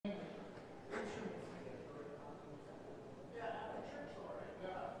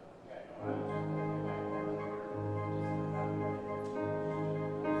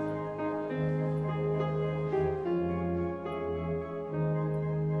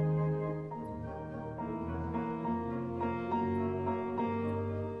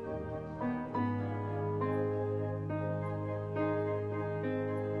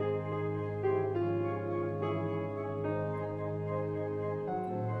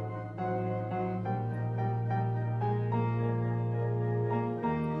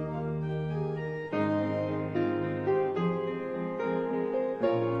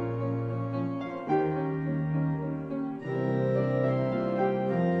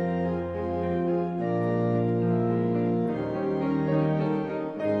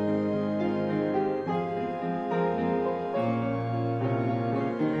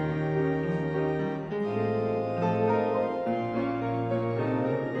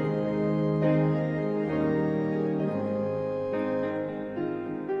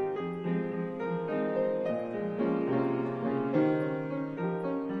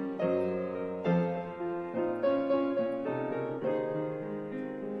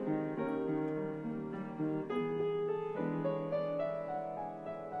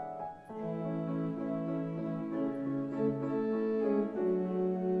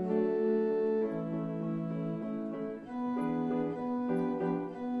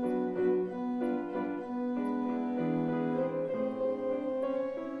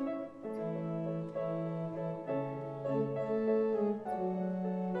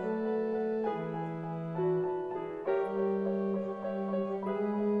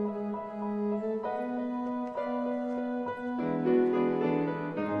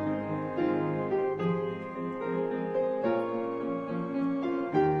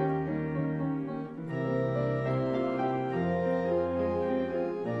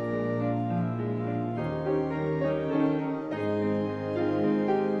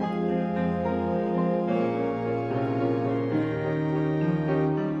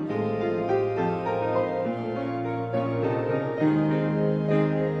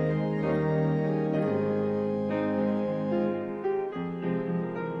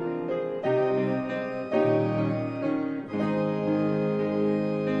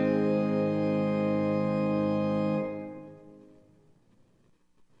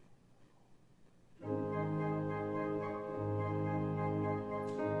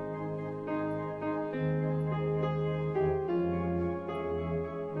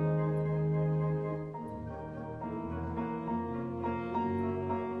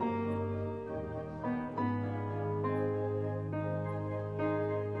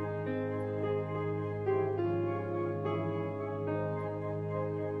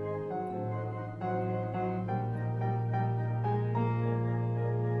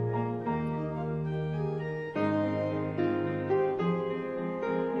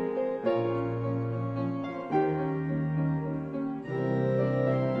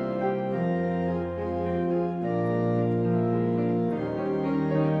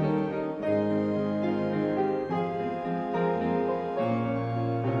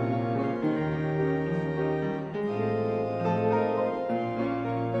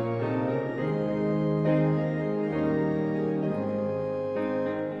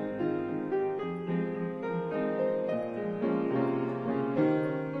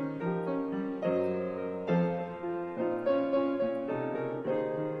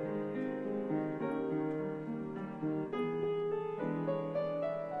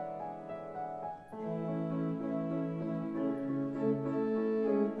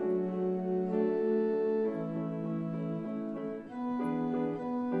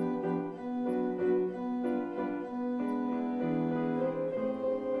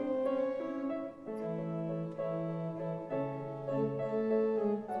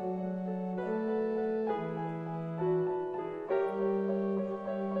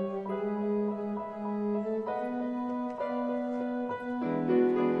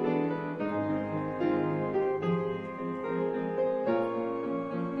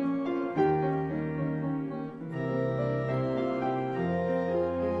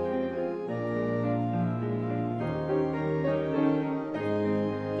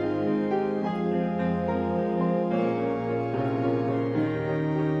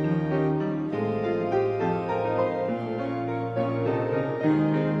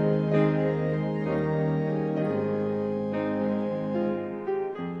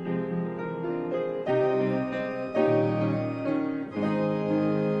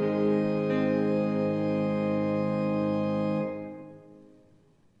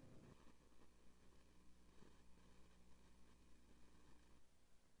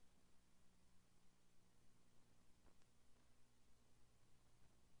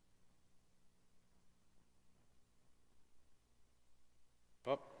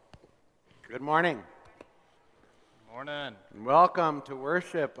Good morning. Good morning. Welcome to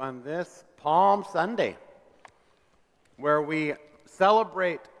worship on this Palm Sunday, where we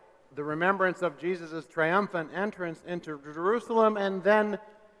celebrate the remembrance of Jesus' triumphant entrance into Jerusalem and then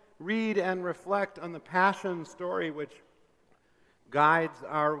read and reflect on the Passion story which guides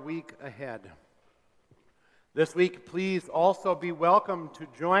our week ahead. This week, please also be welcome to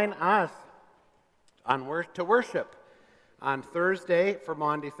join us to worship on Thursday for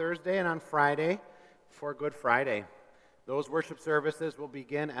Maundy Thursday and on Friday for Good Friday. Those worship services will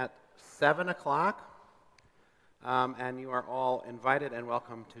begin at 7 o'clock, and you are all invited and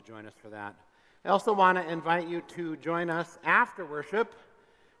welcome to join us for that. I also want to invite you to join us after worship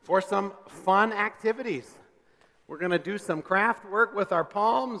for some fun activities. We're going to do some craft work with our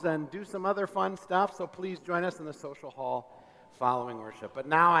palms and do some other fun stuff, so please join us in the social hall following worship. But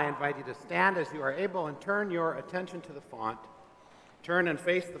now I invite you to stand as you are able and turn your attention to the font. Turn and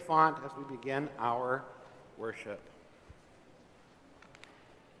face the font as we begin our worship.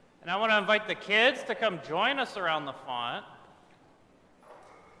 And I want to invite the kids to come join us around the font.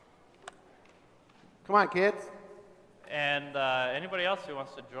 Come on, kids. And anybody else who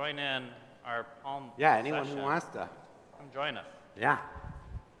wants to join in our palm anyone session, who wants to. come join us. Yeah.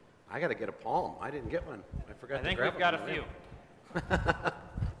 I got to get a palm. I didn't get one. I forgot to grab we've got a one. few. Come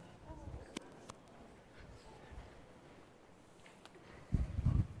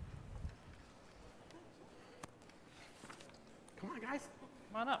on, guys.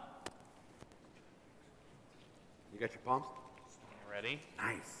 Come on up. You got your palms? Ready?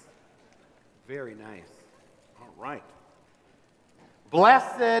 Nice. Very nice. All right.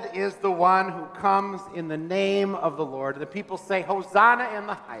 Blessed is the one who comes in the name of the Lord. The people say, Hosanna in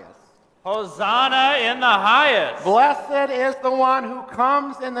the highest. Hosanna in the highest. Blessed is the one who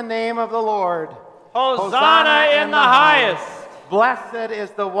comes in the name of the Lord. Hosanna in the highest. Blessed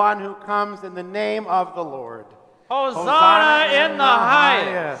is the one who comes in the name of the Lord. Hosanna in the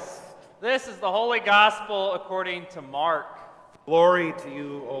highest. This is the Holy Gospel according to Mark. Glory to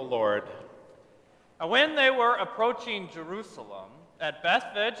you, O Lord. Now, when they were approaching Jerusalem, at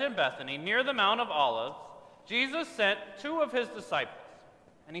Bethphage and Bethany, near the Mount of Olives, Jesus sent two of his disciples.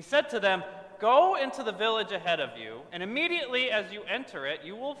 And he said to them, "Go into the village ahead of you, and immediately as you enter it,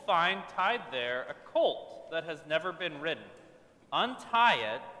 you will find tied there a colt that has never been ridden. Untie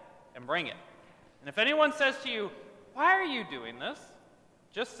it and bring it. And if anyone says to you, 'Why are you doing this?'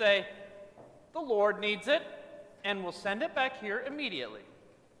 just say, 'The Lord needs it,' and we'll send it back here immediately."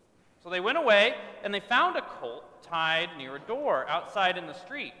 So they went away, and they found a colt tied near a door outside in the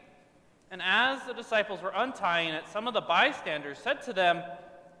street. And as the disciples were untying it, some of the bystanders said to them,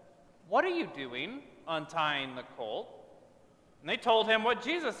 "What are you doing, untying the colt?" And they told him what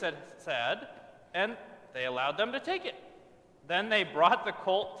Jesus had said, and they allowed them to take it. Then they brought the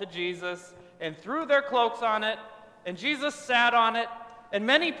colt to Jesus and threw their cloaks on it, and Jesus sat on it. And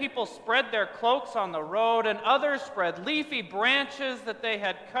many people spread their cloaks on the road, and others spread leafy branches that they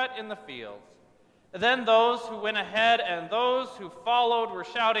had cut in the fields. Then those who went ahead and those who followed were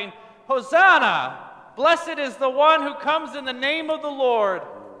shouting, "Hosanna! Blessed is the one who comes in the name of the Lord.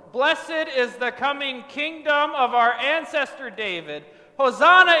 Blessed is the coming kingdom of our ancestor David.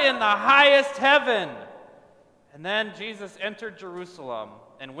 Hosanna in the highest heaven." And then Jesus entered Jerusalem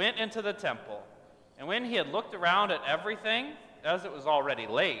and went into the temple. And when he had looked around at everything, as it was already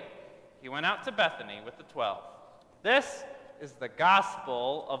late, he went out to Bethany with the 12. This is the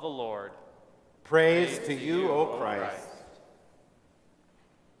gospel of the Lord. Praise to you, O Christ.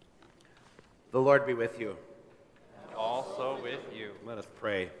 The Lord be with you. And also with you. Let us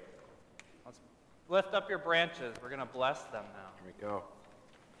pray. Let's lift up your branches. We're going to bless them now. Here we go.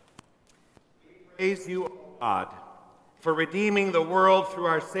 Praise you, O God, for redeeming the world through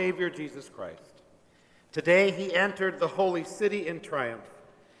our Savior, Jesus Christ. Today he entered the holy city in triumph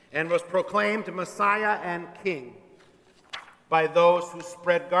and was proclaimed Messiah and King by those who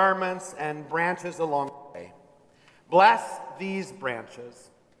spread garments and branches along the way. Bless these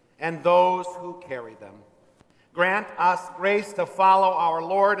branches and those who carry them. Grant us grace to follow our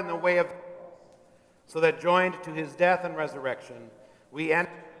Lord in the way of the cross, so that joined to his death and resurrection, we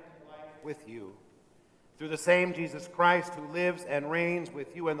enter life with you. Through the same Jesus Christ, who lives and reigns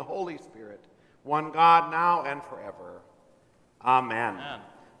with you in the Holy Spirit, one God, now and forever. Amen. Amen.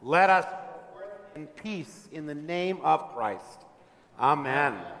 Let us go forth in peace in the name of Christ.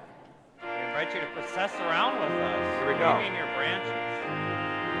 Amen. We invite you to process around with us. Here we go. Waving your branches.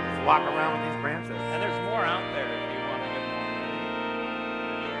 Let's walk around with these branches. And there's more out there if you want to get more.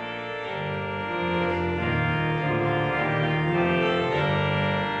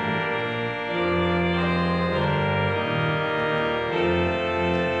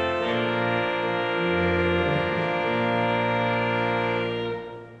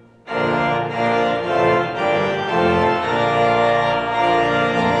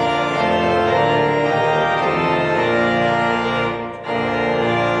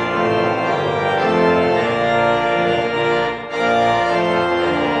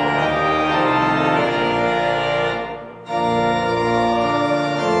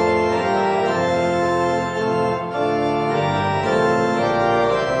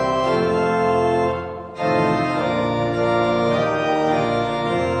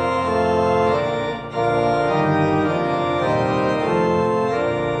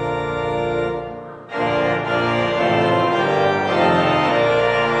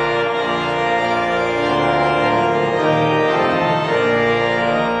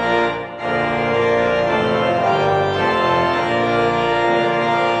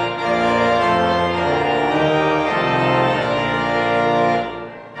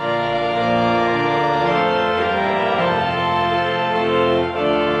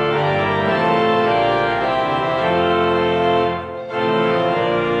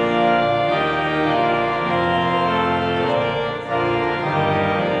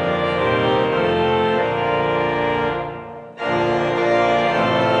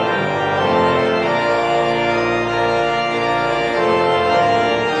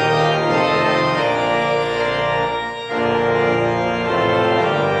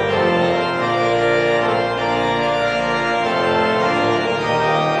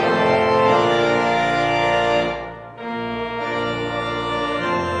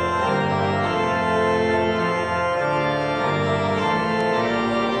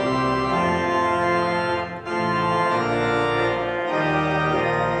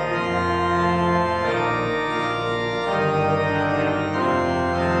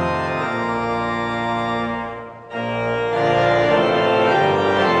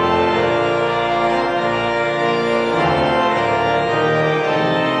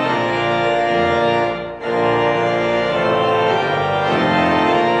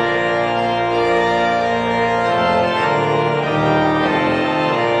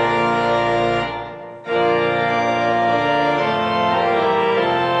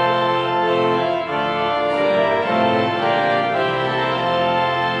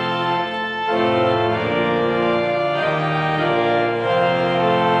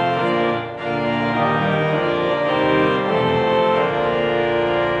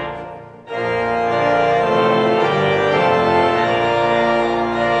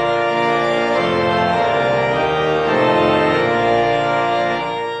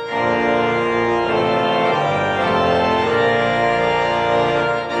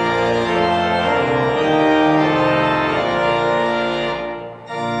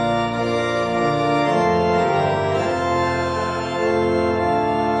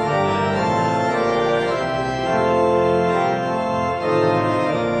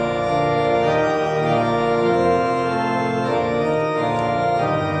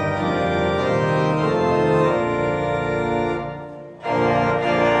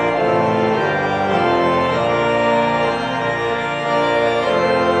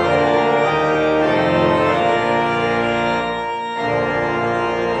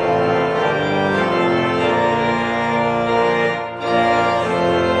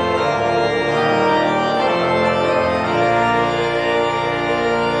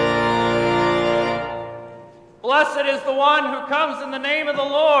 Blessed is the one who comes in the name of the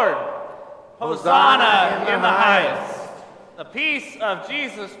Lord. Hosanna in the highest. The peace of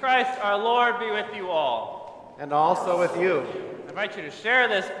Jesus Christ our Lord be with you all. And also with you. I invite you to share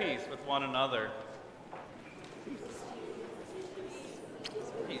this peace with one another.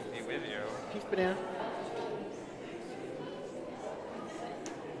 Peace be with you. Peace be down.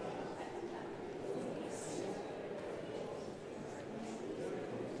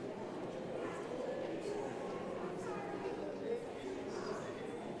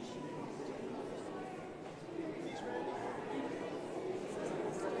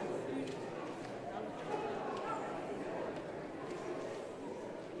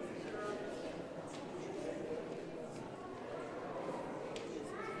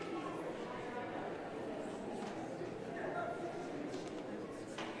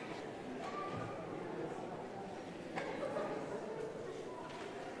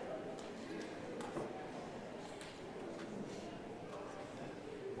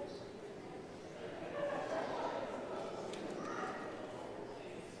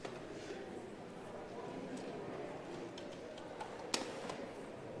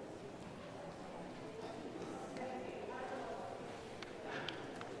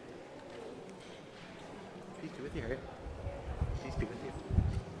 Peace be with you, Harriet. Peace be with you.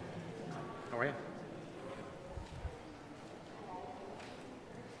 How are you?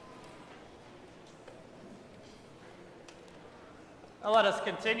 Now let us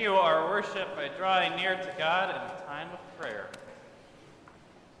continue our worship by drawing near to God in a time of prayer.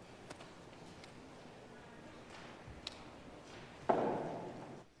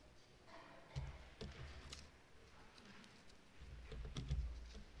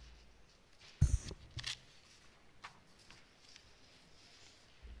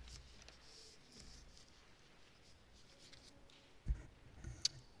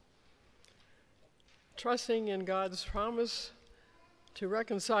 Trusting in God's promise to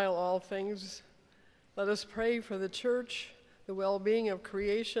reconcile all things, let us pray for the church, the well-being of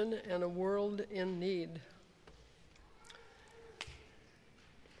creation, and a world in need.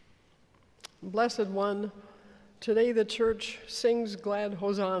 Blessed One, today the church sings glad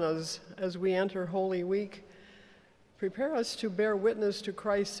hosannas as we enter Holy Week. Prepare us to bear witness to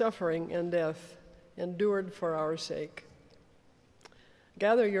Christ's suffering and death, endured for our sake.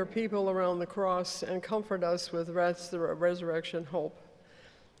 Gather your people around the cross and comfort us with the resurrection hope.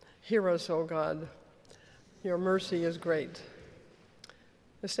 Hear us, O God. Your mercy is great.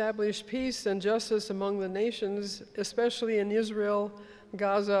 Establish peace and justice among the nations, especially in Israel,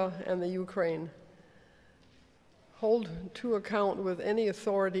 Gaza, and the Ukraine. Hold to account with any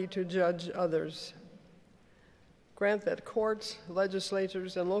authority to judge others. Grant that courts,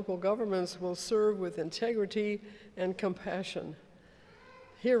 legislators, and local governments will serve with integrity and compassion.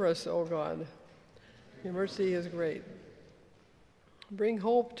 Hear us, O God. Your mercy is great. Bring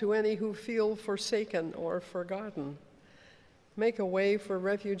hope to any who feel forsaken or forgotten. Make a way for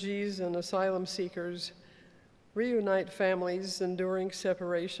refugees and asylum seekers. Reunite families enduring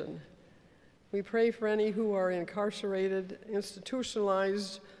separation. We pray for any who are incarcerated,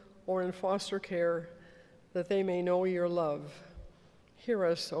 institutionalized, or in foster care, that they may know your love. Hear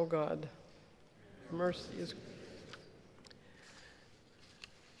us, O God. Mercy is great.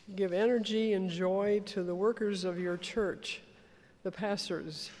 Give energy and joy to the workers of your church, the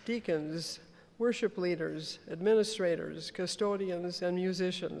pastors, deacons, worship leaders, administrators, custodians, and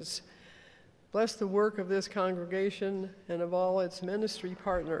musicians. Bless the work of this congregation and of all its ministry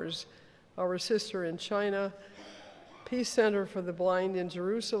partners, our sister in China, Peace Center for the Blind in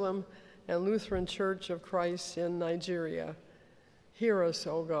Jerusalem, and Lutheran Church of Christ in Nigeria. Hear us,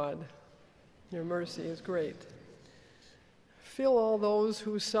 O God. Your mercy is great. Fill all those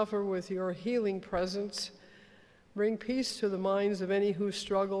who suffer with your healing presence. Bring peace to the minds of any who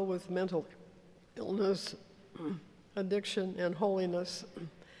struggle with mental illness, addiction, and holiness.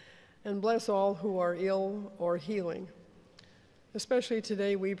 And bless all who are ill or healing. Especially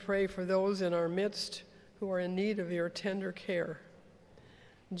today, we pray for those in our midst who are in need of your tender care.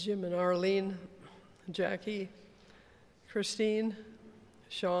 Jim and Arlene, Jackie, Christine,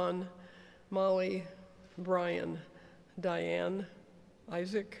 Sean, Molly, Brian, Diane,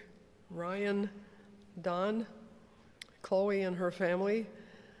 Isaac, Ryan, Don, Chloe and her family,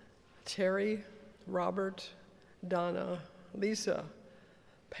 Terry, Robert, Donna, Lisa,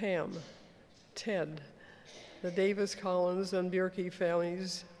 Pam, Ted, the Davis, Collins, and Bjorky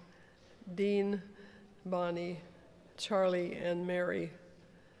families, Dean, Bonnie, Charlie, and Mary.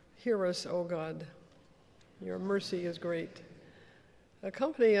 Hear us, O God. Your mercy is great.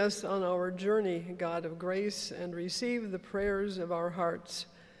 Accompany us on our journey, God of grace, and receive the prayers of our hearts.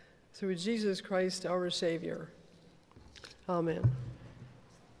 Through Jesus Christ, our Savior. Amen.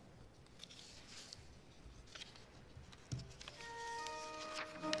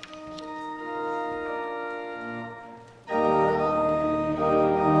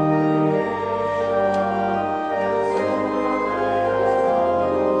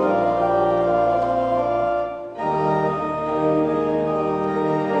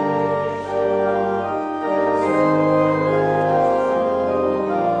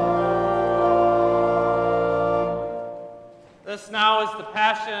 This now is the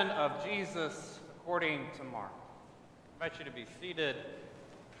Passion of Jesus according to Mark. I invite you to be seated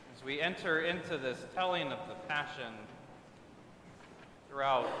as we enter into this telling of the Passion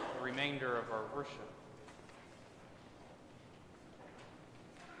throughout the remainder of our worship.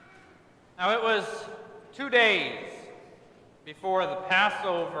 Now it was 2 days before the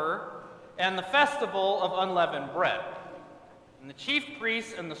Passover and the festival of unleavened bread. And the chief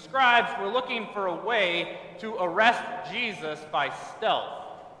priests and the scribes were looking for a way to arrest Jesus by stealth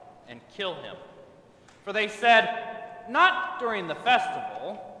and kill him. For they said, "Not during the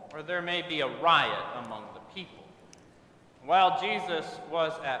festival, or there may be a riot among the people." While Jesus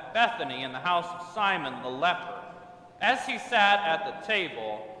was at Bethany in the house of Simon the leper, as he sat at the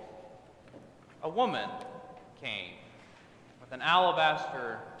table, a woman came with an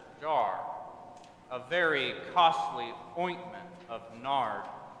alabaster jar of very costly ointment of nard.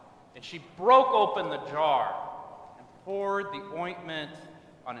 And she broke open the jar and poured the ointment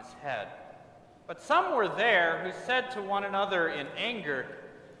on his head. But some were there who said to one another in anger,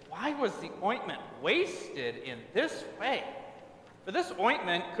 "Why was the ointment wasted in this way? For this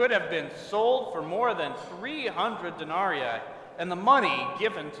ointment could have been sold for more than 300 denarii and the money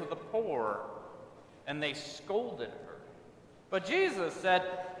given to the poor." And they scolded her. But Jesus said,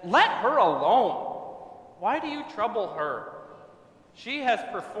 "Let her alone. Why do you trouble her? She has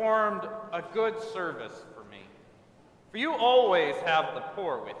performed a good service for me. For you always have the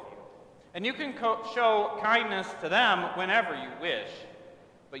poor with you, and you can show kindness to them whenever you wish,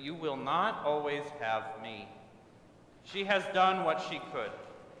 but you will not always have me. She has done what she could.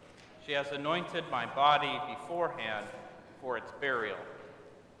 She has anointed my body beforehand for its burial.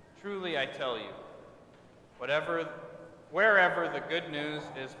 Truly I tell you, wherever the good news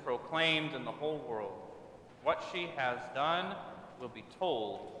is proclaimed in the whole world, what she has done will be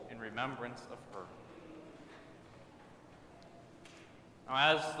told in remembrance of her."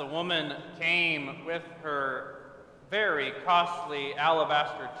 Now, as the woman came with her very costly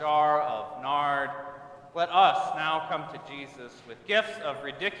alabaster jar of nard, let us now come to Jesus with gifts of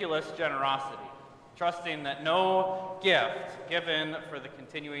ridiculous generosity, trusting that no gift given for the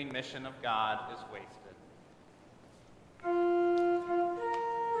continuing mission of God is wasted.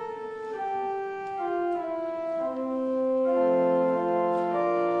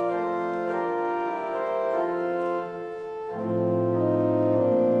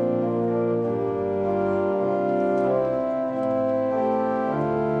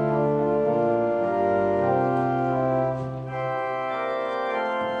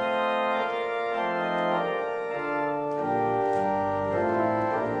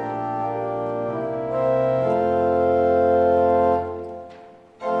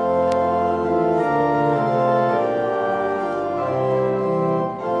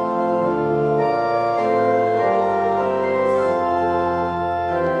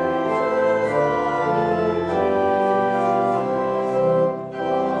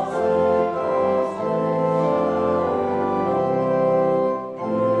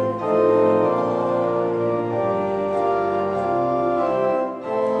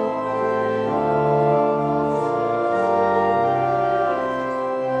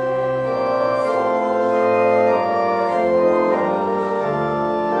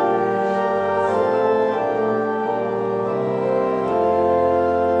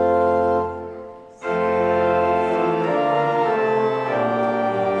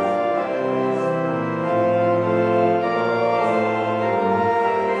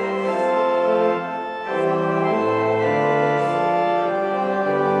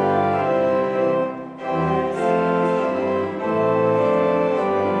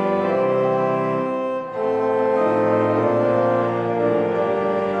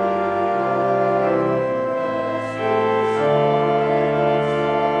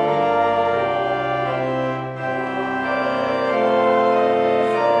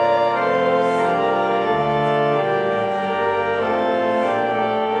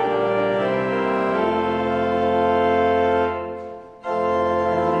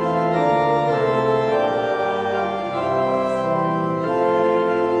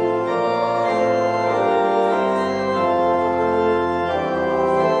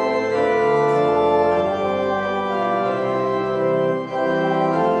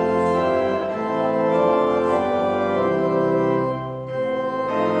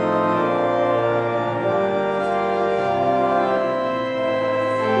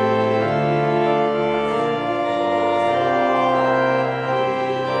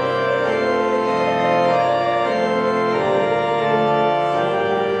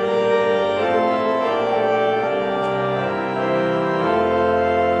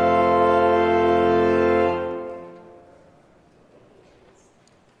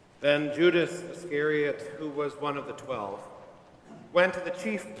 Then Judas Iscariot, who was one of the 12, went to the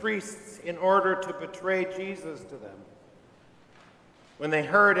chief priests in order to betray Jesus to them. When they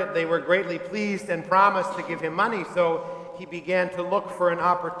heard it, they were greatly pleased and promised to give him money, so he began to look for an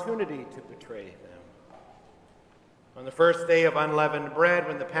opportunity to betray them. On the first day of unleavened bread,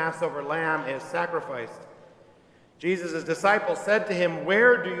 when the Passover lamb is sacrificed, Jesus' disciples said to him,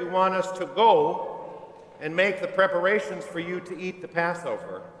 "Where do you want us to go and make the preparations for you to eat the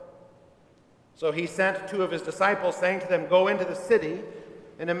Passover?" So he sent 2 of his disciples, saying to them, "Go into the city,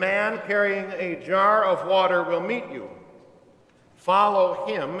 and a man carrying a jar of water will meet you. Follow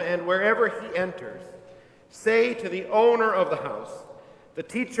him, and wherever he enters, say to the owner of the house, 'The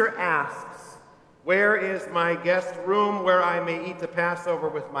teacher asks, where is my guest room where I may eat the Passover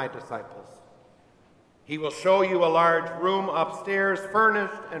with my disciples?' He will show you a large room upstairs,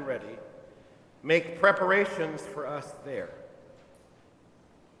 furnished and ready. Make preparations for us there."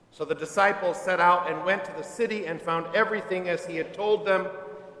 So the disciples set out and went to the city and found everything as he had told them,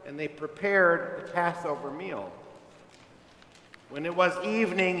 and they prepared the Passover meal. When it was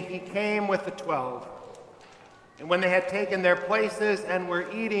evening, he came with the 12. And when they had taken their places and were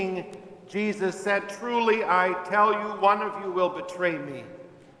eating, Jesus said, "Truly I tell you, one of you will betray me,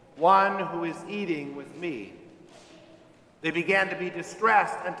 one who is eating with me." They began to be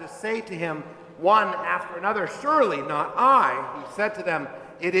distressed and to say to him one after another, "Surely not I." He said to them,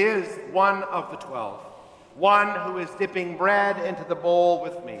 "It is one of the 12, one who is dipping bread into the bowl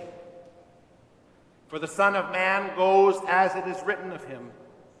with me. For the Son of Man goes as it is written of him,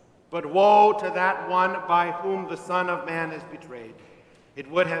 but woe to that one by whom the Son of Man is betrayed. It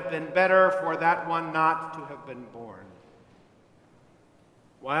would have been better for that one not to have been born."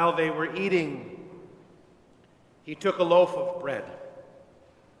 While they were eating, he took a loaf of bread,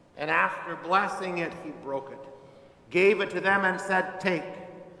 and after blessing it, he broke it, gave it to them, and said, "Take,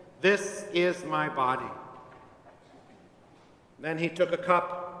 this is my body." Then he took a cup,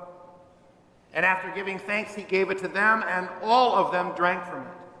 and after giving thanks, he gave it to them, and all of them drank from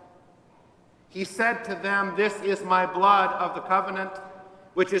it. He said to them, "This is my blood of the covenant,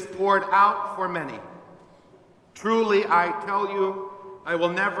 which is poured out for many. Truly, I tell you, I will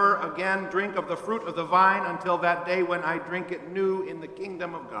never again drink of the fruit of the vine until that day when I drink it new in the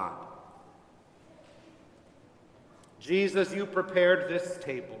kingdom of God." Jesus, you prepared this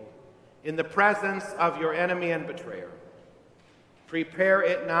table in the presence of your enemy and betrayer. Prepare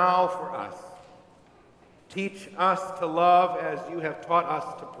it now for us. Teach us to love as you have taught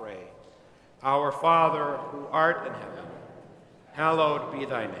us to pray. Our Father, who art in heaven, hallowed be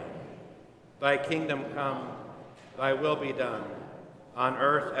thy name. Thy kingdom come, thy will be done, on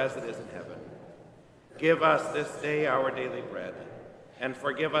earth as it is in heaven. Give us this day our daily bread, and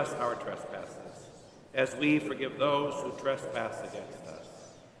forgive us our trespasses, as we forgive those who trespass against us.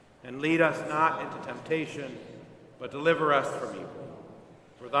 And lead us not into temptation, but deliver us from evil.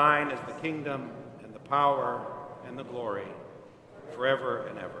 For thine is the kingdom, and the power, and the glory, forever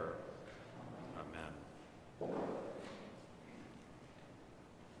and ever. Amen.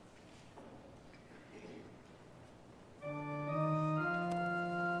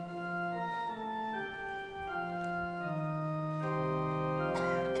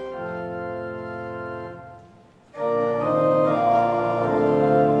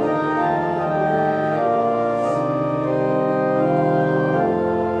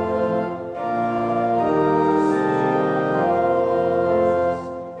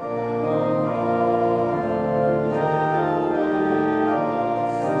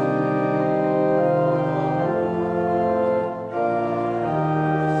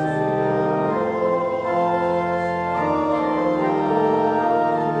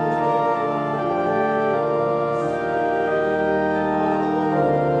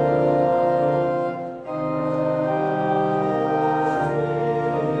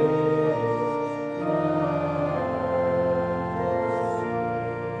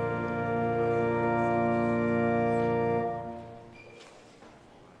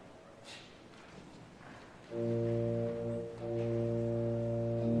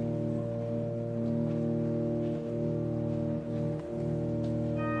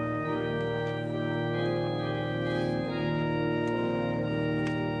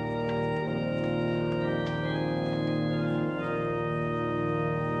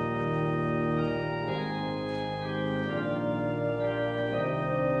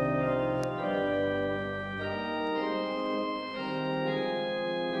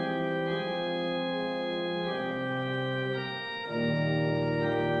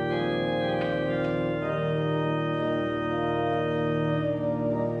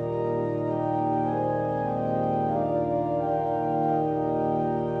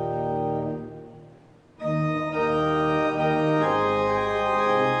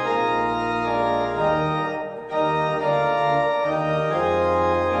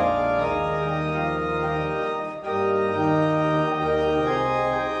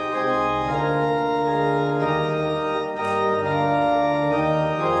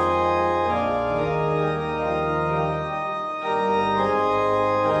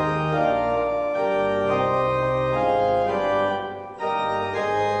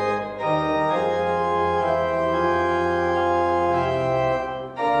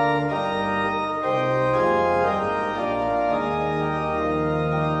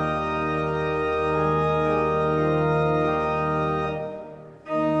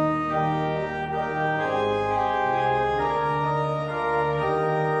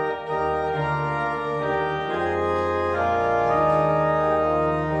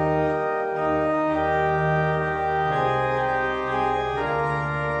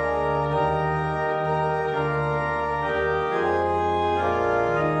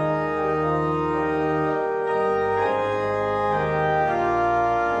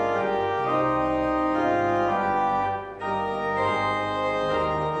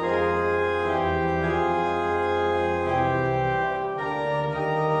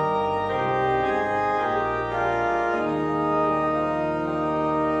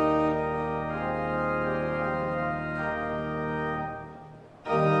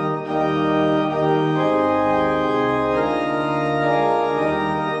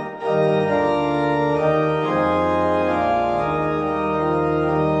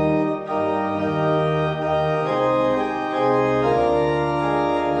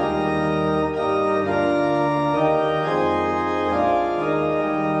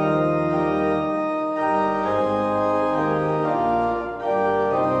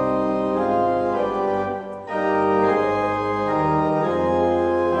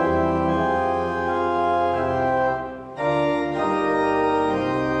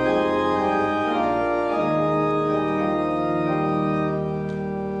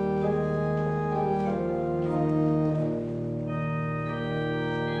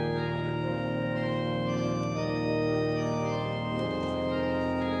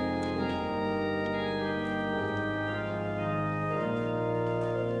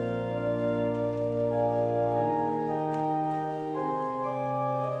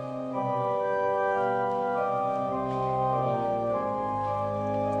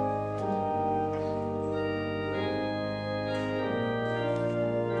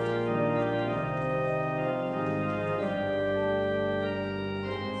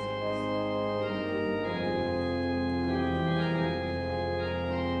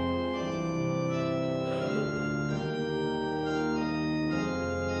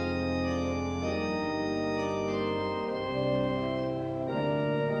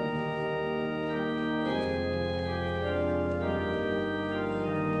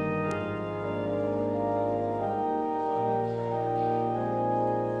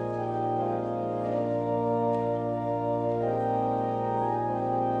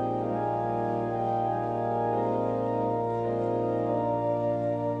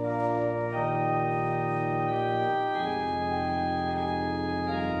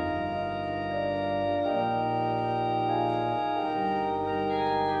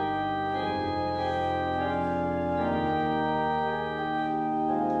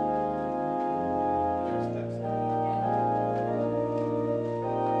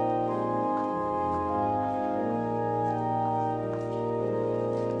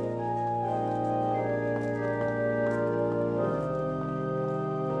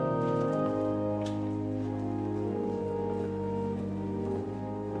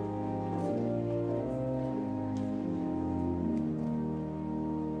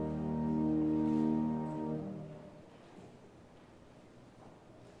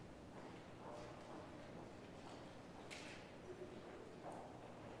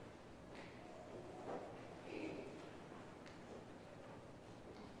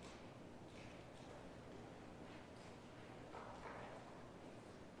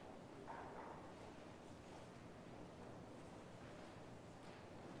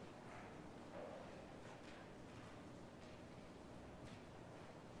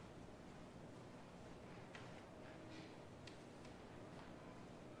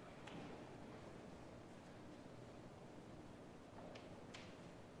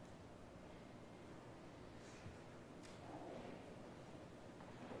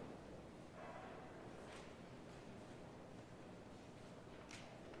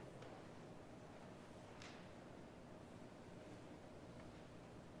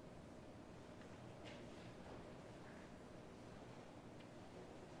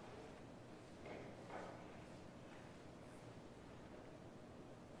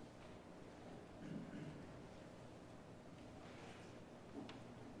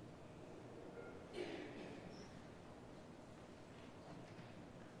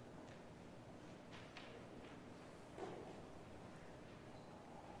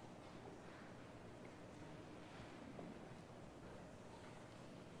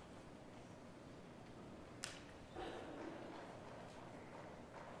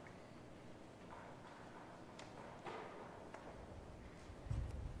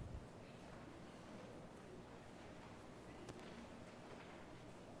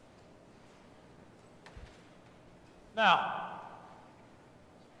 Now,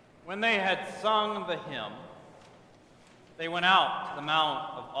 when they had sung the hymn, they went out to the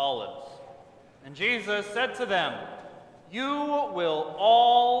Mount of Olives. And Jesus said to them, "You will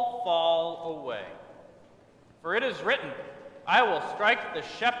all fall away. For it is written, I will strike the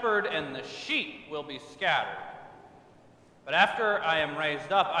shepherd and the sheep will be scattered. But after I am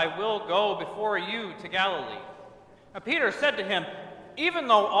raised up, I will go before you to Galilee." And Peter said to him, "Even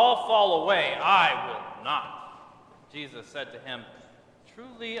though all fall away, I will not." Jesus said to him,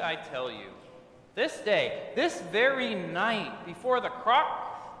 "Truly I tell you, this day, this very night, before the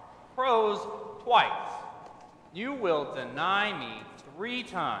cock crows twice, you will deny me 3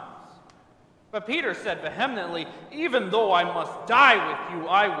 times. But Peter said vehemently, "Even though I must die with you,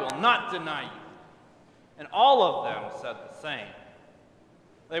 I will not deny you." And all of them said the same.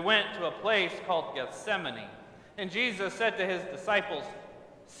 They went to a place called Gethsemane, and Jesus said to his disciples,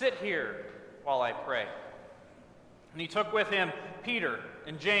 "Sit here while I pray." And he took with him Peter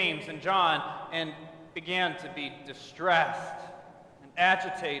and James and John and began to be distressed and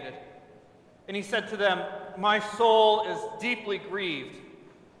agitated. And he said to them, "My soul is deeply grieved,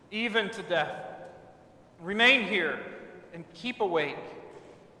 even to death. Remain here and keep awake."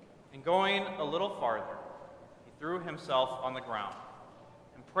 And going a little farther, he threw himself on the ground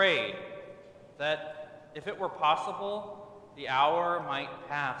and prayed that, if it were possible, the hour might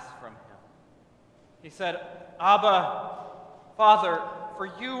pass from him. He said, "Abba, Father, for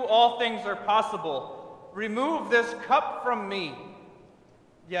you all things are possible. Remove this cup from me.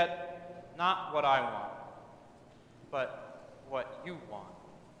 Yet not what I want, but what you want."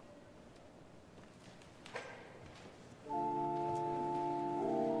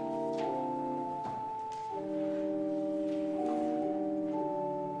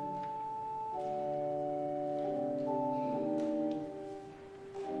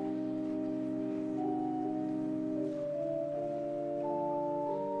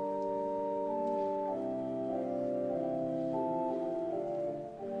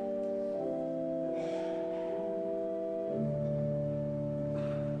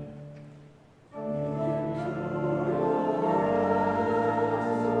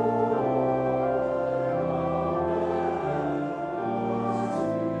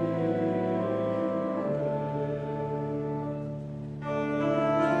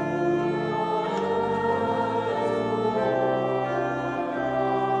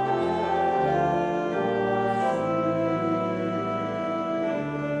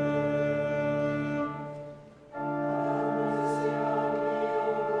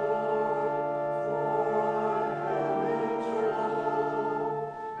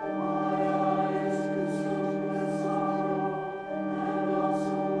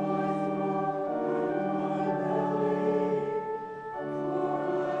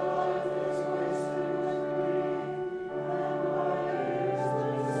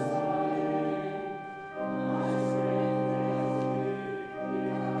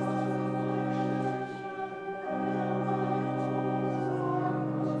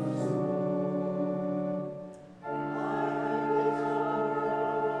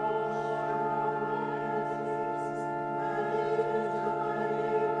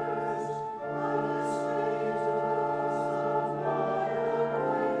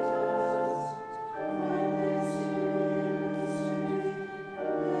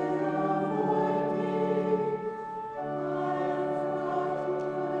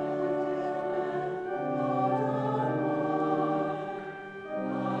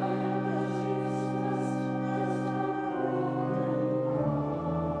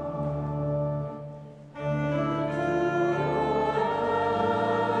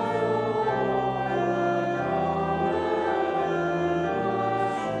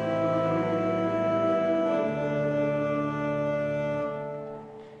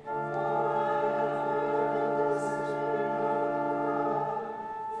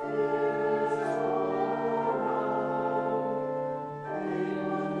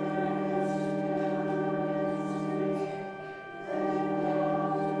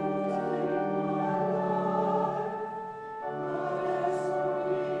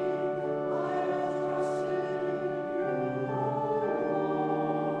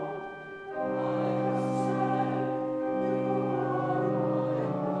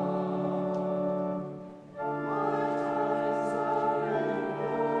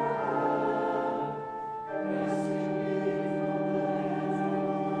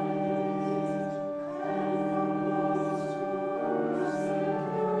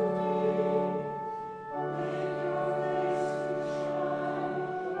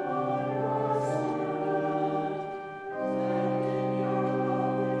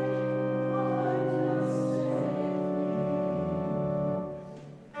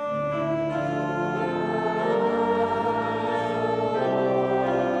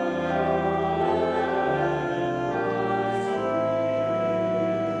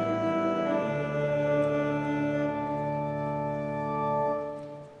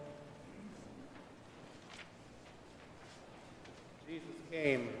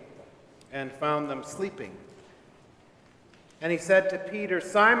 came and found them sleeping. And he said to Peter,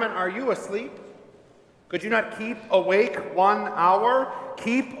 "Simon, are you asleep? Could you not keep awake 1 hour?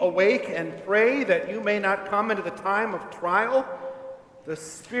 Keep awake and pray that you may not come into the time of trial. The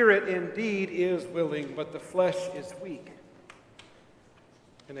spirit indeed is willing, but the flesh is weak."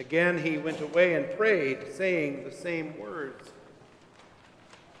 And again he went away and prayed, saying the same words.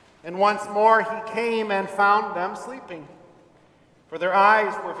 And once more he came and found them sleeping, for their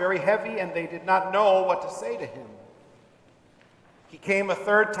eyes were very heavy, and they did not know what to say to him. He came a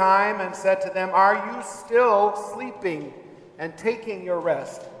third time and said to them, "Are you still sleeping and taking your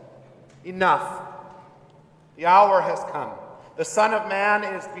rest? Enough. The hour has come. The Son of Man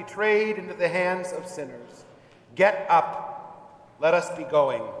is betrayed into the hands of sinners. Get up. Let us be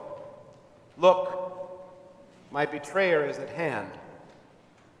going. Look, my betrayer is at hand."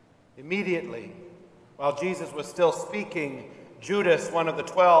 Immediately, while Jesus was still speaking, Judas, one of the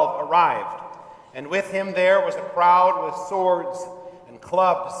 12, arrived, and with him there was a crowd with swords and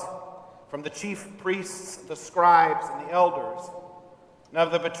clubs from the chief priests, the scribes, and the elders. Now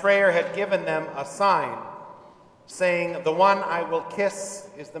the betrayer had given them a sign, saying, "The one I will kiss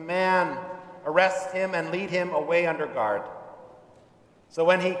is the man. Arrest him and lead him away under guard." So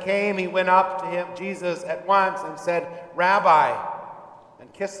when he came, he went up to him, Jesus, at once and said, "Rabbi,"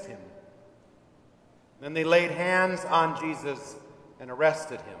 and kissed him. Then they laid hands on Jesus and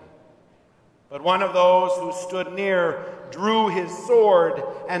arrested him. But one of those who stood near drew his sword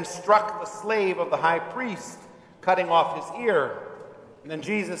and struck the slave of the high priest, cutting off his ear. And then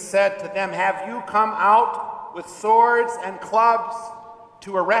Jesus said to them, "Have you come out with swords and clubs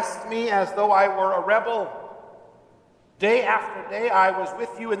to arrest me as though I were a rebel? Day after day I was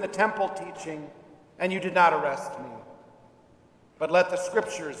with you in the temple teaching, and you did not arrest me. But let the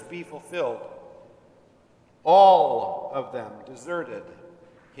scriptures be fulfilled." All of them deserted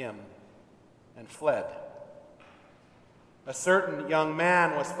him and fled. A certain young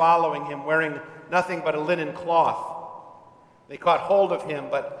man was following him, wearing nothing but a linen cloth. They caught hold of him,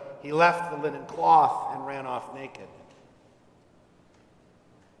 but he left the linen cloth and ran off naked.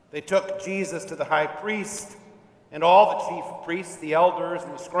 They took Jesus to the high priest, and all the chief priests, the elders,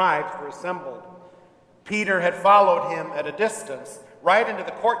 and the scribes were assembled. Peter had followed him at a distance, right into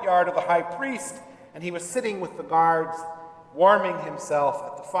the courtyard of the high priest, and he was sitting with the guards, warming himself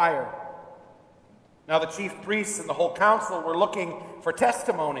at the fire. Now the chief priests and the whole council were looking for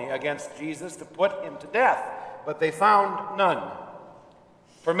testimony against Jesus to put him to death, but they found none.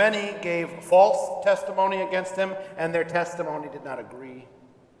 For many gave false testimony against him, and their testimony did not agree.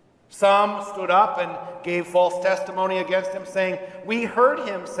 Some stood up and gave false testimony against him, saying, "We heard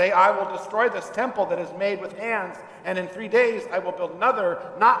him say, 'I will destroy this temple that is made with hands, and in 3 days I will build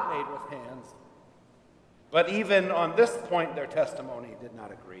another not made with hands.' But even on this point their testimony did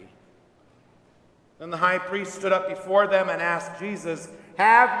not agree. Then the high priest stood up before them and asked Jesus,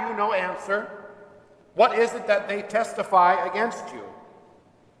 "Have you no answer? What is it that they testify against you?"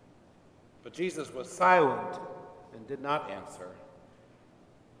 But Jesus was silent and did not answer.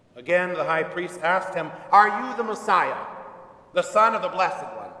 Again the high priest asked him, "Are you the Messiah, the Son of the Blessed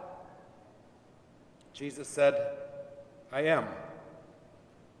One?" Jesus said, "I am.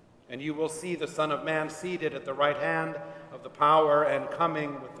 And you will see the Son of Man seated at the right hand of the power and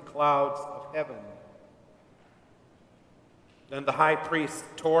coming with the clouds of heaven." Then the high priest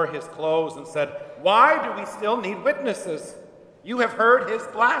tore his clothes and said, "Why do we still need witnesses? You have heard his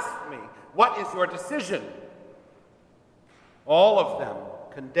blasphemy. What is your decision?" All of them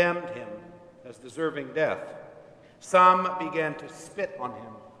condemned him as deserving death. Some began to spit on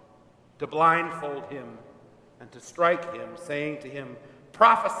him, to blindfold him, and to strike him, saying to him,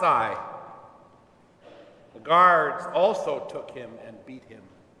 "Prophesy." The guards also took him and beat him.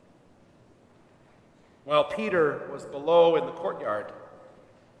 While Peter was below in the courtyard,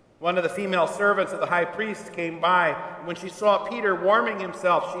 one of the female servants of the high priest came by, and when she saw Peter warming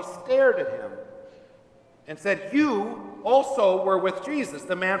himself, she stared at him and said, "You also were with Jesus,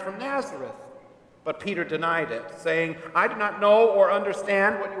 the man from Nazareth." But Peter denied it, saying, "I do not know or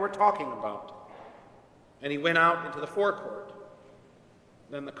understand what you are talking about." And he went out into the forecourt.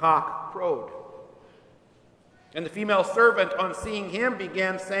 Then the cock crowed. And the female servant, on seeing him,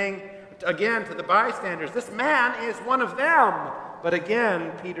 began saying again to the bystanders, "This man is one of them." But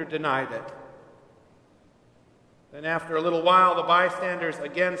again Peter denied it. Then after a little while the bystanders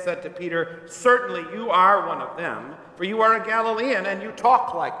again said to Peter, "Certainly you are one of them, for you are a Galilean and you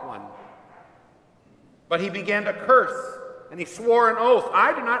talk like one." But he began to curse, and he swore an oath,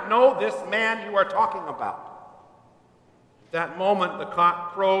 "I do not know this man you are talking about." At that moment the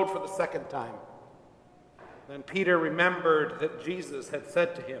cock crowed for the second time. Then Peter remembered that Jesus had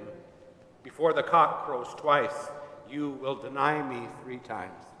said to him, "Before the cock crows twice, you will deny me 3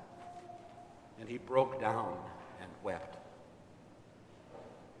 times." And he broke down and wept.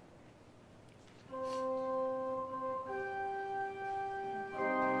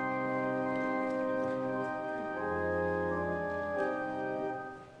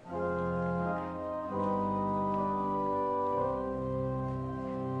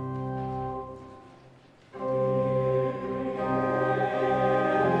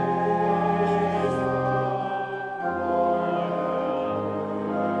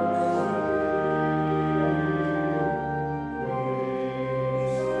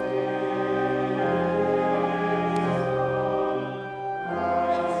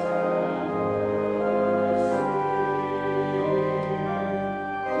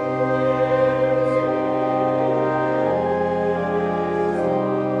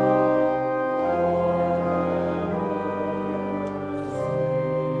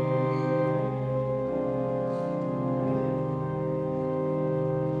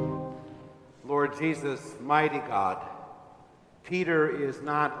 Lord Jesus, mighty God, Peter is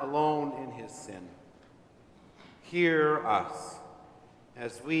not alone in his sin. Hear us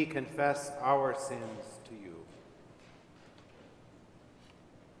as we confess our sins to you.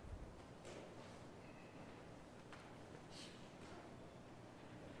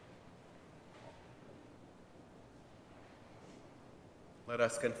 Let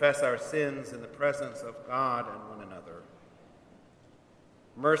us confess our sins in the presence of God and one another.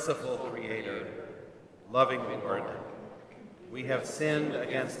 Merciful Creator, loving Lord, we have sinned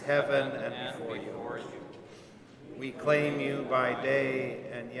against heaven and before you. We claim you by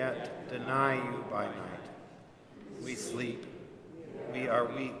day and yet deny you by night. We sleep, we are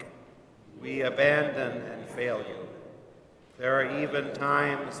weak, we abandon and fail you. There are even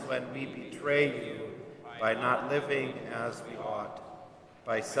times when we betray you by not living as we ought,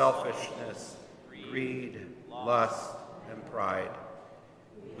 by selfishness, greed, lust, and pride.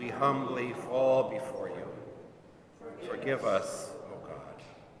 We humbly fall before you. Forgive us, O God.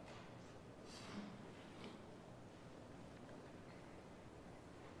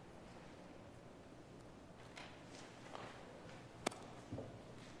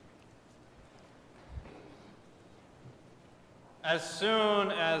 As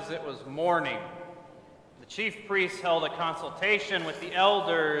soon as it was morning, the chief priests held a consultation with the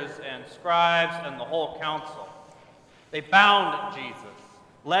elders and scribes and the whole council. They bound Jesus,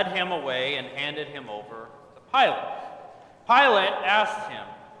 led him away, and handed him over to Pilate. Pilate asked him,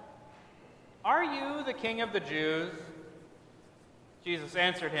 "Are you the king of the Jews?" Jesus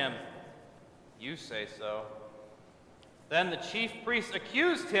answered him, "You say so." Then the chief priests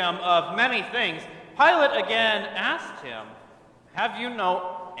accused him of many things. Pilate again asked him, "Have you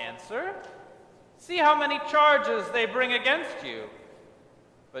no answer? See how many charges they bring against you."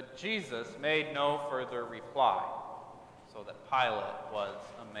 But Jesus made no further reply, so that Pilate was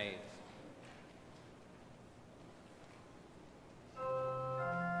amazed.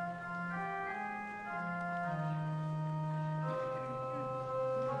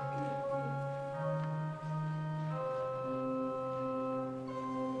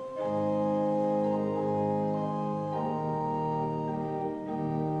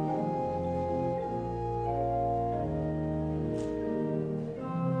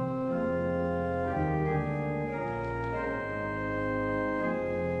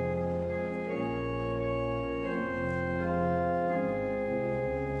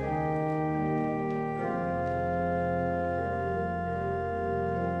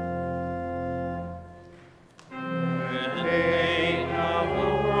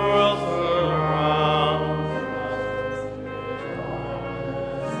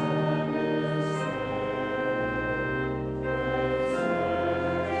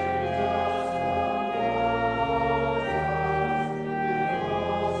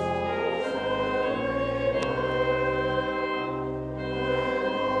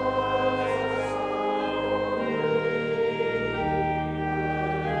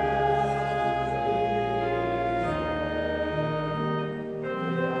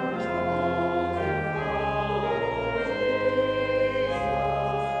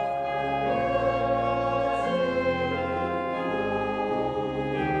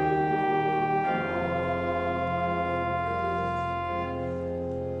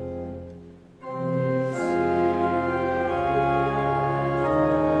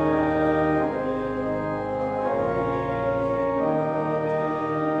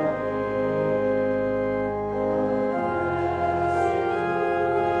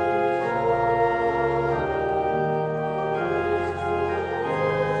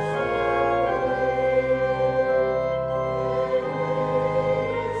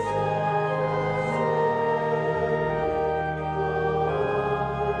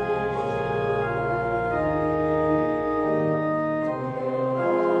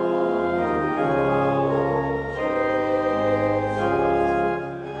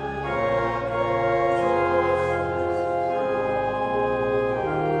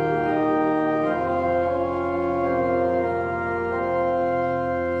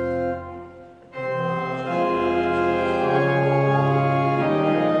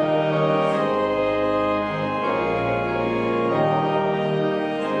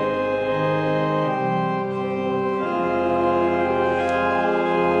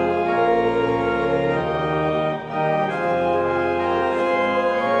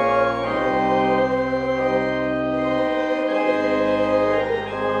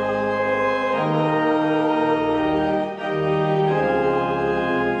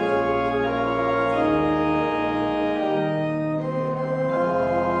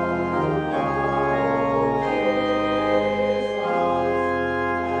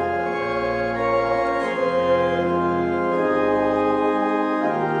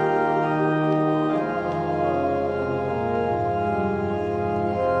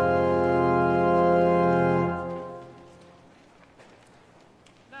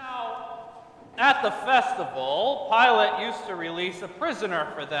 At the festival, Pilate used to release a prisoner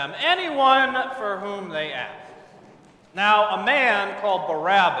for them, anyone for whom they asked. Now, a man called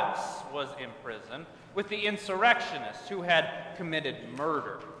Barabbas was in prison with the insurrectionists who had committed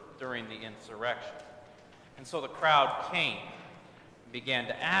murder during the insurrection. And so the crowd came and began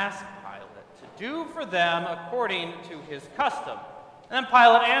to ask Pilate to do for them according to his custom. And then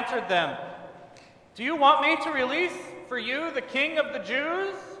Pilate answered them, "Do you want me to release for you the king of the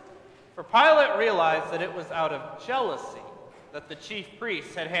Jews?" For Pilate realized that it was out of jealousy that the chief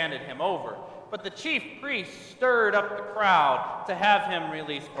priests had handed him over. But the chief priests stirred up the crowd to have him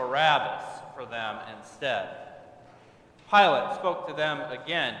release Barabbas for them instead. Pilate spoke to them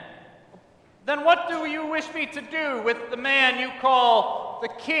again. "Then what do you wish me to do with the man you call the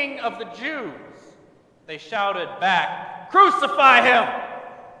King of the Jews?" They shouted back, "Crucify him!"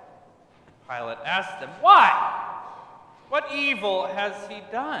 Pilate asked them, "Why? What evil has he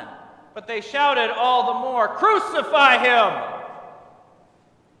done?" But they shouted all the more, "Crucify him!"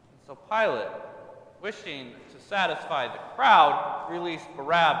 And so Pilate, wishing to satisfy the crowd, released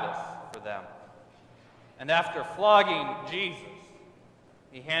Barabbas for them. And after flogging Jesus,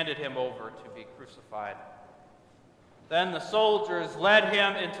 he handed him over to be crucified. Then the soldiers led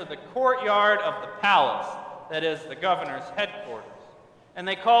him into the courtyard of the palace, that is, the governor's headquarters. And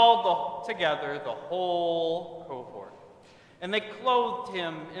they called together the whole cohort. And they clothed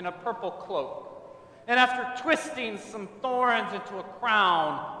him in a purple cloak. And after twisting some thorns into a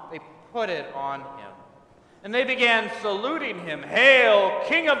crown, they put it on him. And they began saluting him, "Hail,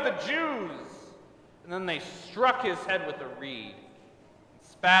 King of the Jews!" And then they struck his head with a reed, and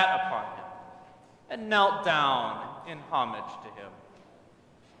spat upon him, and knelt down in homage to him.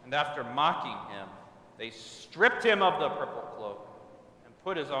 And after mocking him, they stripped him of the purple cloak and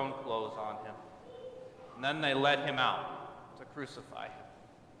put his own clothes on him. And then they led him out to crucify him.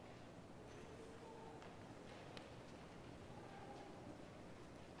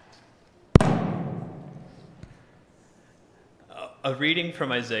 A reading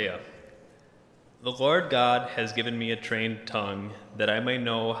from Isaiah. The Lord God has given me a trained tongue, that I may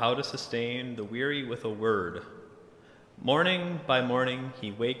know how to sustain the weary with a word. Morning by morning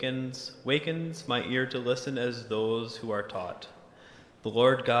he wakens my ear to listen as those who are taught. The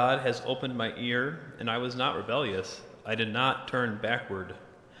Lord God has opened my ear, and I was not rebellious. I did not turn backward.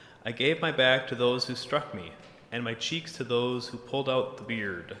 I gave my back to those who struck me, and my cheeks to those who pulled out the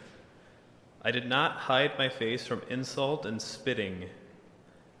beard. I did not hide my face from insult and spitting.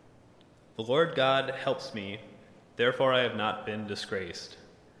 The Lord God helps me, therefore I have not been disgraced.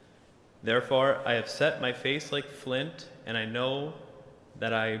 Therefore I have set my face like flint, and I know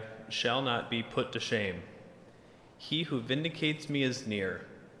that I shall not be put to shame. He who vindicates me is near.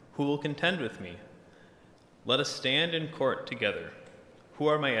 Who will contend with me? Let us stand in court together. Who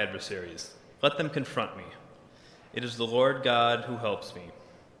are my adversaries? Let them confront me. It is the Lord God who helps me.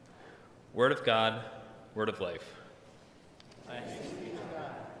 Word of God, word of life. Thanks be to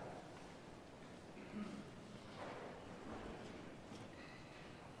God.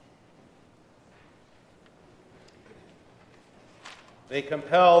 They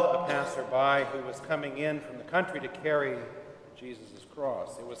compelled a passerby who was coming in from the country to carry Jesus'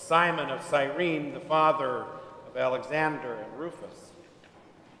 cross. It was Simon of Cyrene, the father of Alexander and Rufus.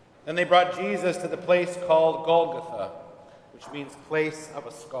 Then they brought Jesus to the place called Golgotha, which means place of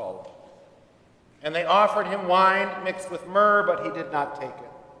a skull. And they offered him wine mixed with myrrh, but he did not take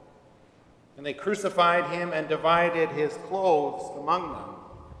it. And they crucified him and divided his clothes among them,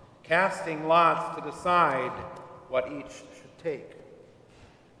 casting lots to decide what each should take.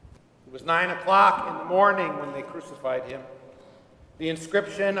 It was 9 o'clock in the morning when they crucified him. The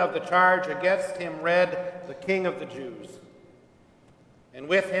inscription of the charge against him read, "The King of the Jews." And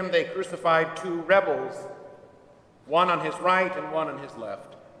with him they crucified 2 rebels, one on his right and one on his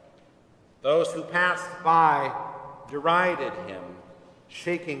left. Those who passed by derided him,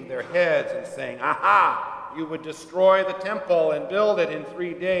 shaking their heads and saying, "Aha! You would destroy the temple and build it in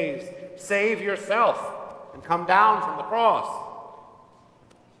 3 days. Save yourself and come down from the cross."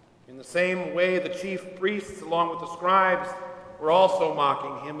 In the same way, the chief priests, along with the scribes, were also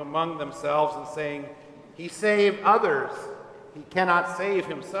mocking him among themselves and saying, "He saved others. He cannot save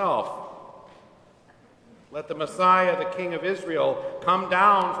himself. Let the Messiah, the King of Israel, come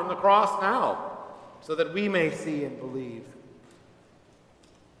down from the cross now, so that we may see and believe."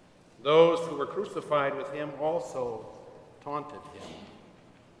 Those who were crucified with him also taunted him.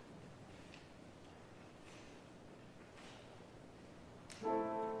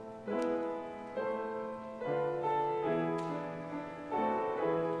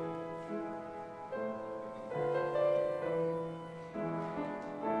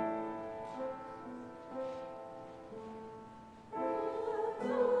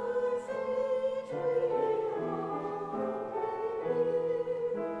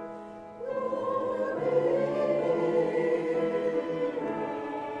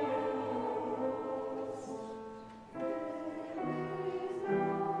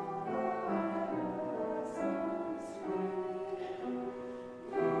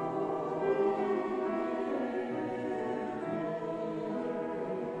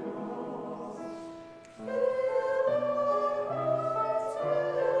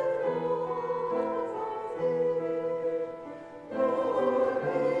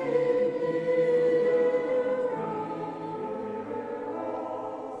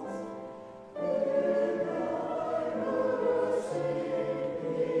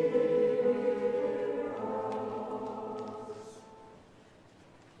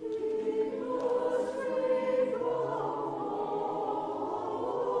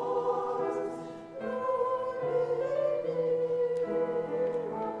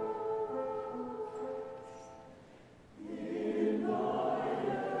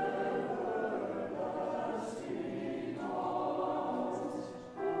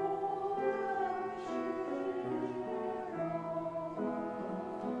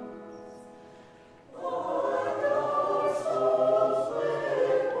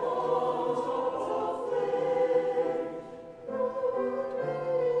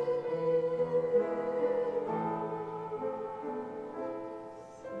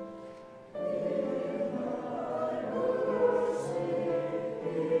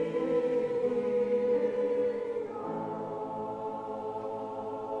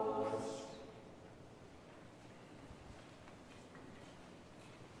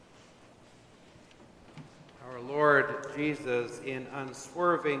 Jesus, in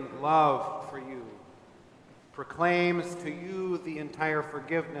unswerving love for you, proclaims to you the entire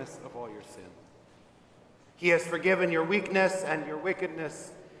forgiveness of all your sins. He has forgiven your weakness and your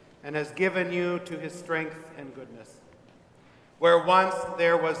wickedness, and has given you to his strength and goodness. Where once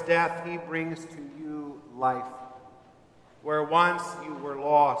there was death, he brings to you life. Where once you were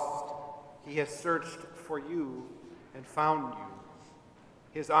lost, he has searched for you and found you.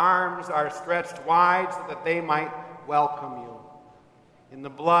 His arms are stretched wide so that they might welcome you. In the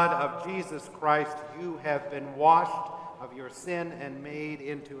blood of Jesus Christ, you have been washed of your sin and made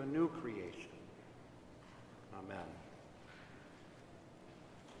into a new creation. Amen.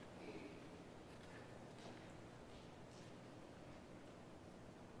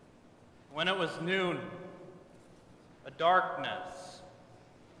 When it was noon, a darkness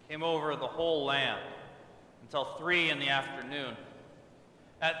came over the whole land until 3 in the afternoon.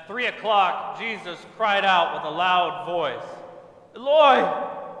 At 3 o'clock, Jesus cried out with a loud voice, "Eloi,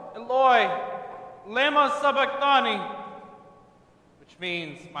 Eloi, lema sabachthani," which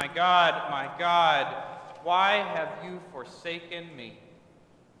means, my God, why have you forsaken me?"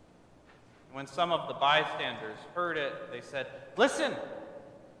 When some of the bystanders heard it, they said, "Listen,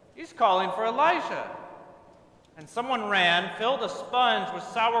 he's calling for Elijah." And someone ran, filled a sponge with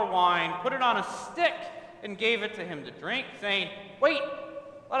sour wine, put it on a stick, and gave it to him to drink, saying, "Wait,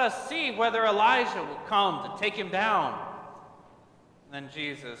 let us see whether Elijah will come to take him down." And then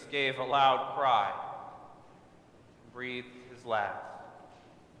Jesus gave a loud cry and breathed his last.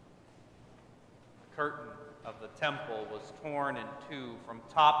 The curtain of the temple was torn in two from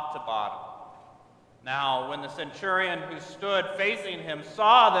top to bottom. Now, when the centurion who stood facing him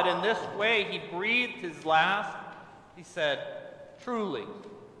saw that in this way he breathed his last, he said, "Truly,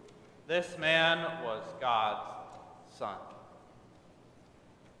 this man was God's Son."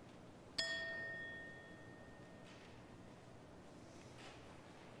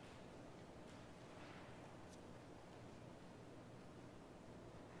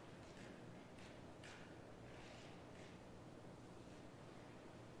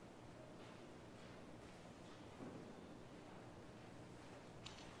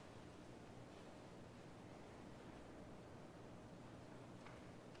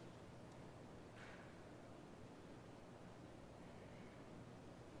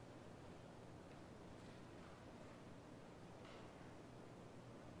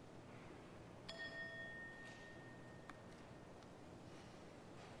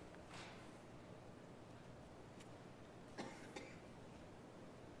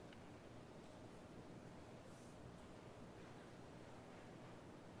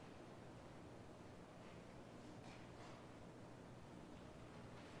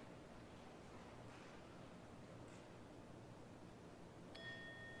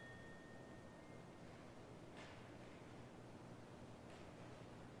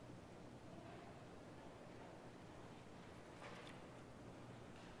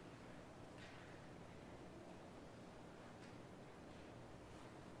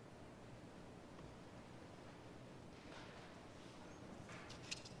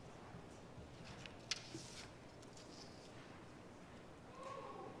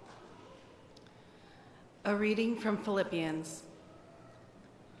 A reading from Philippians.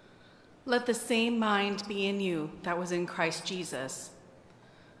 Let the same mind be in you that was in Christ Jesus,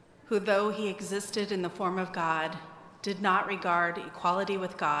 who, though he existed in the form of God, did not regard equality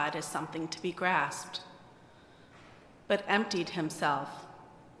with God as something to be grasped, but emptied himself,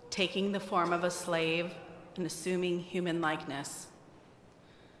 taking the form of a slave and assuming human likeness.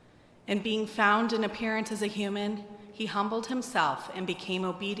 And being found in appearance as a human, he humbled himself and became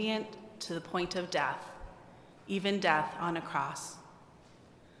obedient to the point of death, even death on a cross.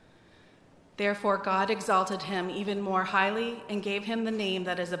 Therefore God exalted him even more highly and gave him the name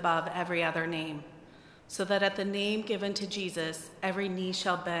that is above every other name, so that at the name given to Jesus every knee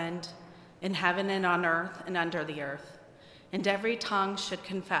shall bend, in heaven and on earth and under the earth, and every tongue should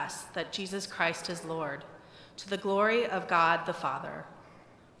confess that Jesus Christ is Lord, to the glory of God the Father.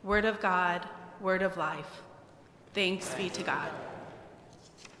 Word of God, word of life. Thanks be to God.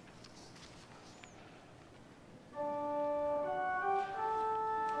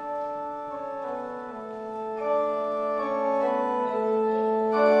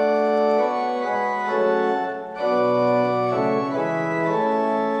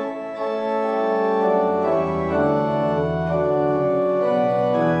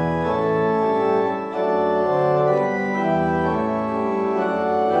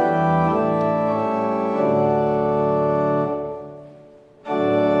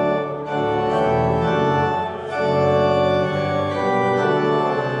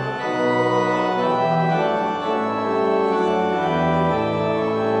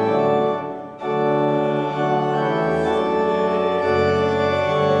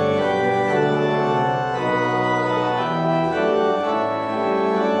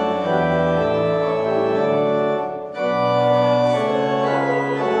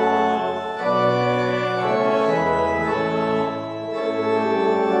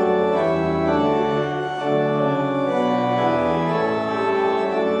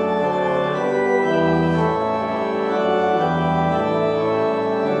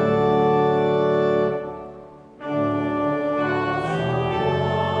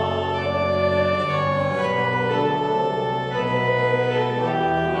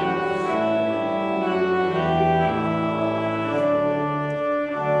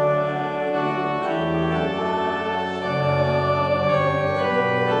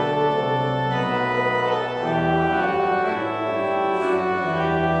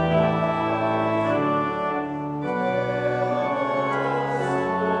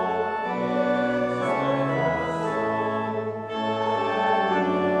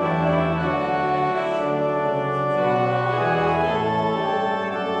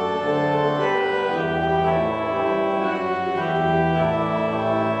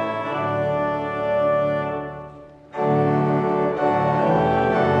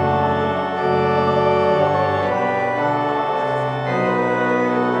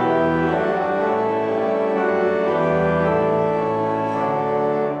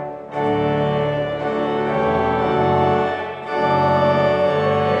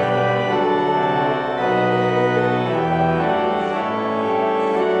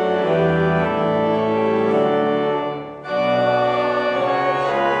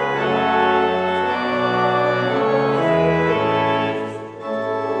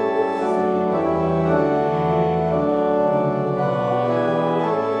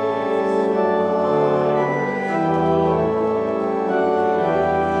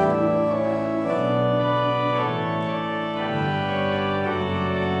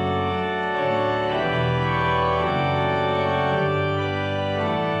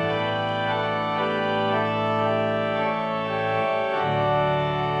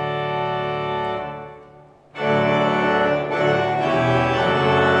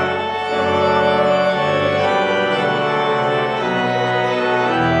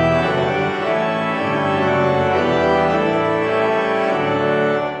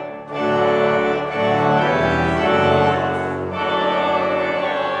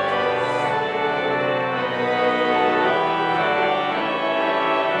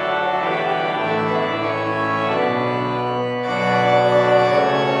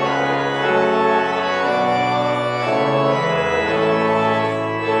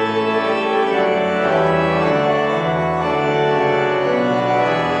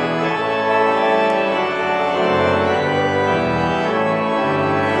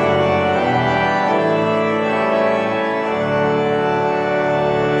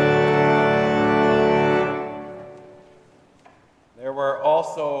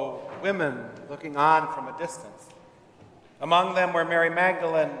 also women looking on from a distance. Among them were Mary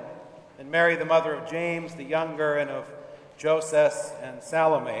Magdalene and Mary, the mother of James the younger, and of Joseph and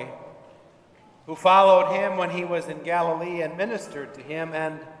Salome, who followed him when he was in Galilee and ministered to him,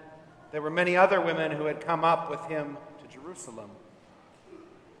 and there were many other women who had come up with him to Jerusalem.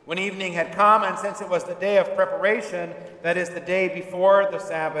 When evening had come, and since it was the day of preparation, that is, the day before the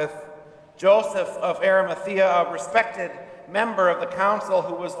Sabbath, Joseph of Arimathea, a respected member of the council,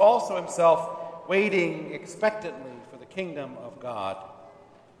 who was also himself waiting expectantly for the kingdom of God,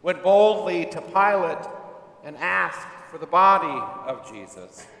 went boldly to Pilate and asked for the body of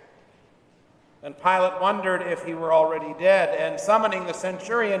Jesus. Then Pilate wondered if he were already dead, and summoning the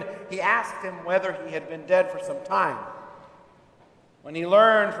centurion, he asked him whether he had been dead for some time. When he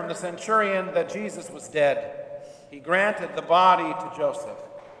learned from the centurion that Jesus was dead, he granted the body to Joseph.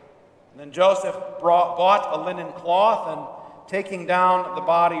 And then Joseph bought a linen cloth, and taking down the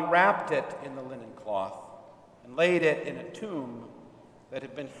body, wrapped it in the linen cloth, and laid it in a tomb that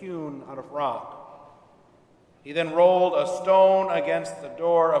had been hewn out of rock. He then rolled a stone against the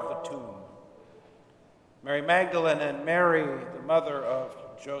door of the tomb. Mary Magdalene and Mary, the mother of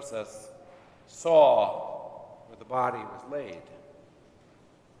Joseph, saw where the body was laid.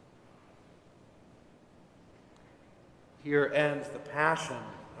 Here ends the Passion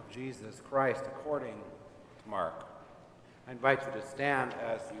of Jesus Christ according to Mark. I invite you to stand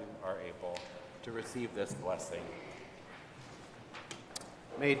as you are able to receive this blessing.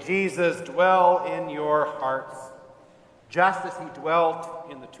 May Jesus dwell in your hearts, just as he dwelt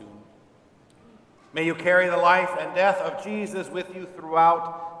in the tomb. May you carry the life and death of Jesus with you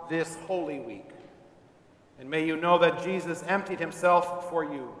throughout this Holy Week. And may you know that Jesus emptied himself for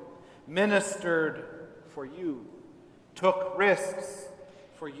you, ministered for you, took risks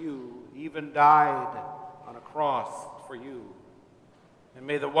for you, even died on a cross for you. And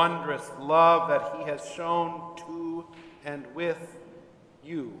may the wondrous love that he has shown to and with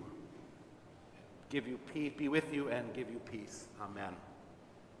you give you peace, be with you and give you peace. Amen.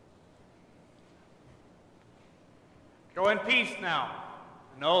 Go in peace now.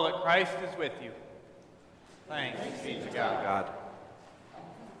 Know that Christ is with you. Thanks be to God.